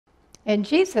And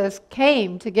Jesus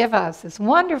came to give us this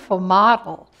wonderful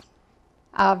model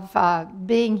of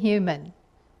being human.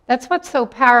 That's what's so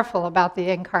powerful about the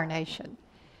incarnation.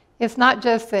 It's not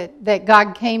just that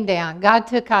God came down. God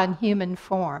took on human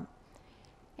form.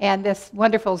 And this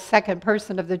wonderful second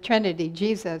person of the Trinity,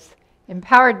 Jesus,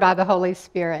 empowered by the Holy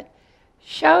Spirit,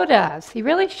 showed us, he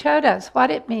really showed us what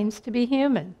it means to be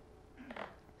human.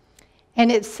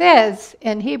 And it says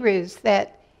in Hebrews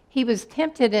that he was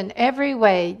tempted in every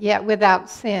way, yet without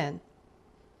sin.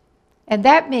 And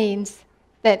that means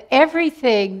that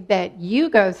everything that you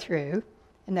go through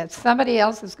and that somebody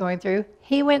else is going through,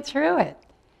 he went through it.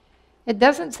 It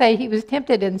doesn't say he was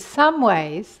tempted in some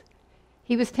ways.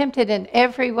 He was tempted in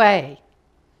every way.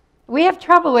 We have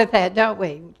trouble with that, don't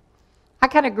we? I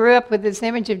kind of grew up with this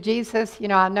image of Jesus. You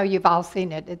know, I know you've all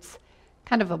seen it. It's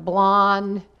kind of a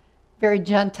blonde, very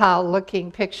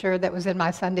Gentile-looking picture that was in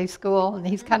my Sunday school. And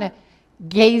he's kind of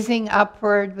gazing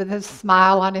upward with a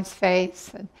smile on his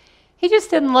face. And he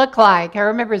just didn't look like, I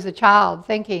remember as a child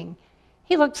thinking,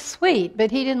 he looked sweet,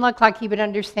 but he didn't look like he would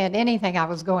understand anything I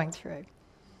was going through.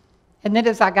 And then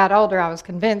as I got older, I was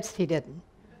convinced he didn't,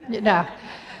 you know.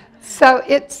 So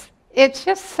it's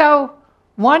just so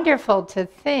wonderful to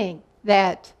think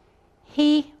that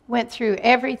he went through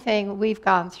everything we've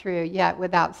gone through, yet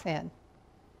without sin.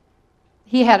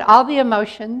 He had all the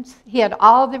emotions, he had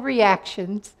all the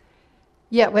reactions,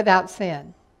 yet without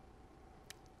sin.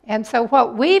 And so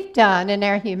what we've done in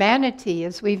our humanity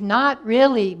is we've not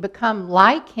really become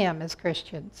like him as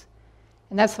Christians.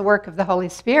 And that's the work of the Holy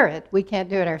Spirit. We can't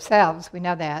do it ourselves, we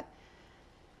know that.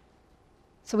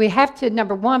 So we have to,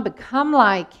 number one, become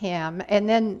like him and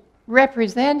then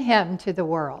represent him to the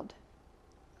world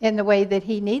in the way that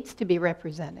he needs to be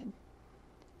represented.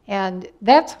 And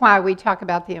that's why we talk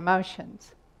about the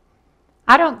emotions.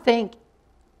 I don't think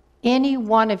any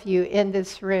one of you in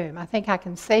this room, I think I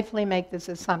can safely make this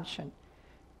assumption,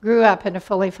 grew up in a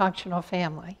fully functional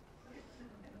family.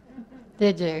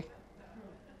 Did you?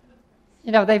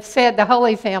 You know, they've said the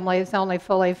Holy Family is the only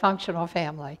fully functional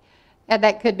family, and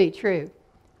that could be true.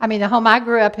 I mean, the home I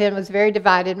grew up in was very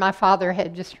divided. My father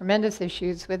had just tremendous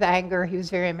issues with anger. He was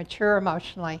very immature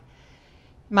emotionally.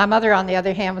 My mother, on the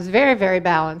other hand, was very, very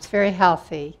balanced, very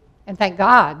healthy. And thank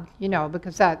God, you know,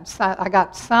 because I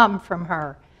got some from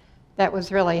her that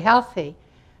was really healthy.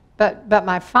 But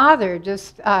my father he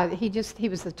was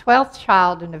the 12th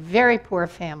child in a very poor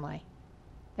family.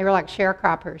 They were like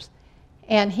sharecroppers.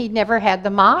 And he never had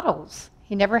the models.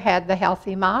 He never had the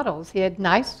healthy models. He had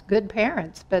nice, good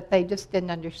parents, but they just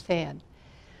didn't understand.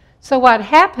 So what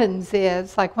happens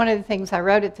is, like one of the things I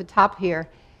wrote at the top here,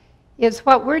 is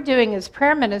what we're doing as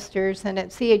prayer ministers and at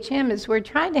CHM is we're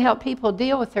trying to help people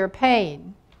deal with their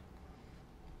pain.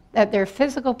 That their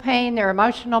physical pain, their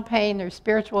emotional pain, their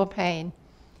spiritual pain.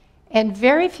 And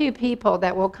very few people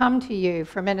that will come to you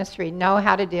for ministry know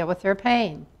how to deal with their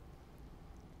pain.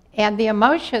 And the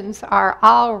emotions are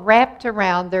all wrapped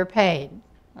around their pain,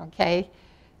 okay?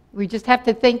 We just have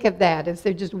to think of that as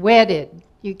they're just wedded.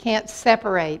 You can't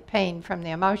separate pain from the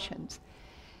emotions.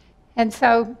 And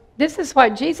so this is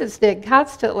what Jesus did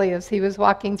constantly as he was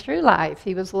walking through life.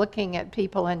 He was looking at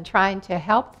people and trying to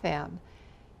help them,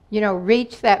 you know,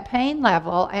 reach that pain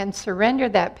level and surrender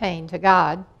that pain to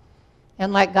God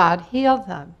and let God heal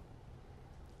them.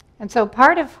 And so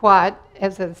part of what,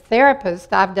 as a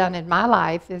therapist, I've done in my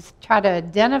life is try to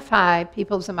identify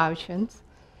people's emotions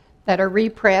that are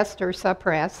repressed or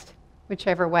suppressed,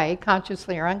 whichever way,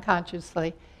 consciously or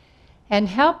unconsciously, and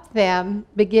help them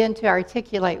begin to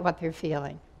articulate what they're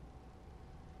feeling.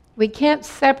 We can't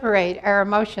separate our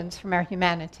emotions from our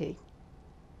humanity.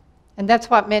 And that's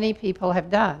what many people have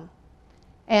done.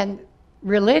 And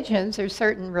religions, there's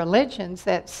certain religions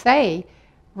that say,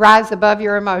 rise above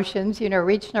your emotions, you know,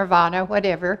 reach nirvana,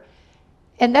 whatever.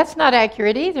 And that's not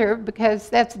accurate either, because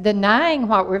that's denying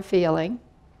what we're feeling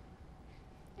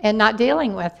and not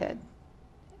dealing with it.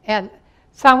 And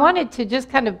so I wanted to just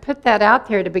kind of put that out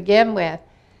there to begin with,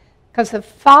 because the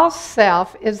false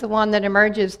self is the one that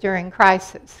emerges during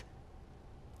crisis,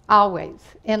 always,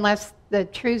 unless the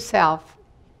true self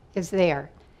is there.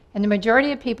 And the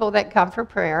majority of people that come for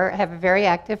prayer have a very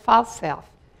active false self.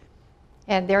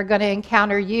 And they're going to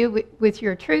encounter you with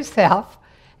your true self,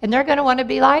 and they're going to want to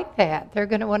be like that. They're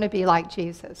going to want to be like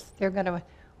Jesus. They're going to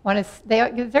want to.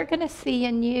 They're going to see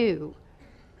in you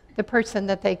the person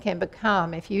that they can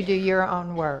become if you do your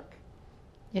own work,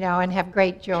 you know, and have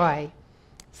great joy.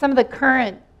 Some of the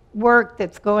current work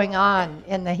that's going on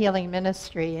in the healing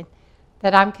ministry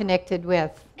that I'm connected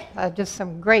with, just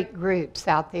some great groups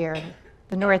out there in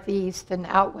the Northeast and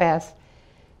out West,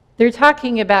 they're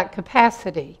talking about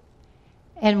capacity.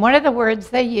 And one of the words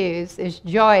they use is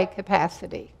joy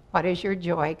capacity. What is your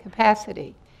joy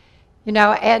capacity? You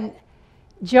know, and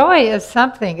joy is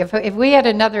something. If we had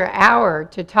another hour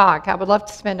to talk, I would love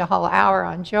to spend a whole hour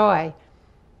on joy,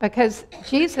 because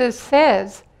Jesus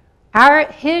says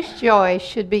his joy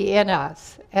should be in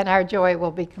us, and our joy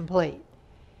will be complete.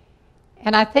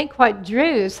 And I think what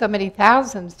drew so many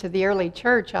thousands to the early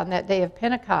church on that day of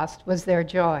Pentecost was their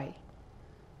joy.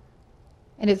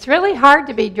 And it's really hard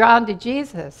to be drawn to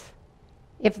Jesus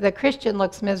if the Christian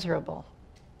looks miserable.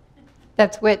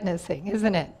 That's witnessing,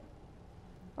 isn't it?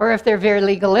 Or if they're very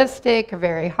legalistic or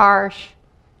very harsh.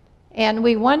 And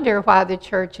we wonder why the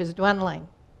church is dwindling.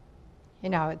 You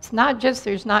know, it's not just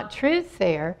there's not truth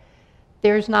there,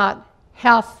 there's not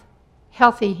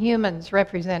healthy humans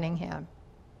representing him.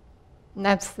 And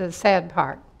that's the sad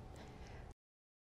part.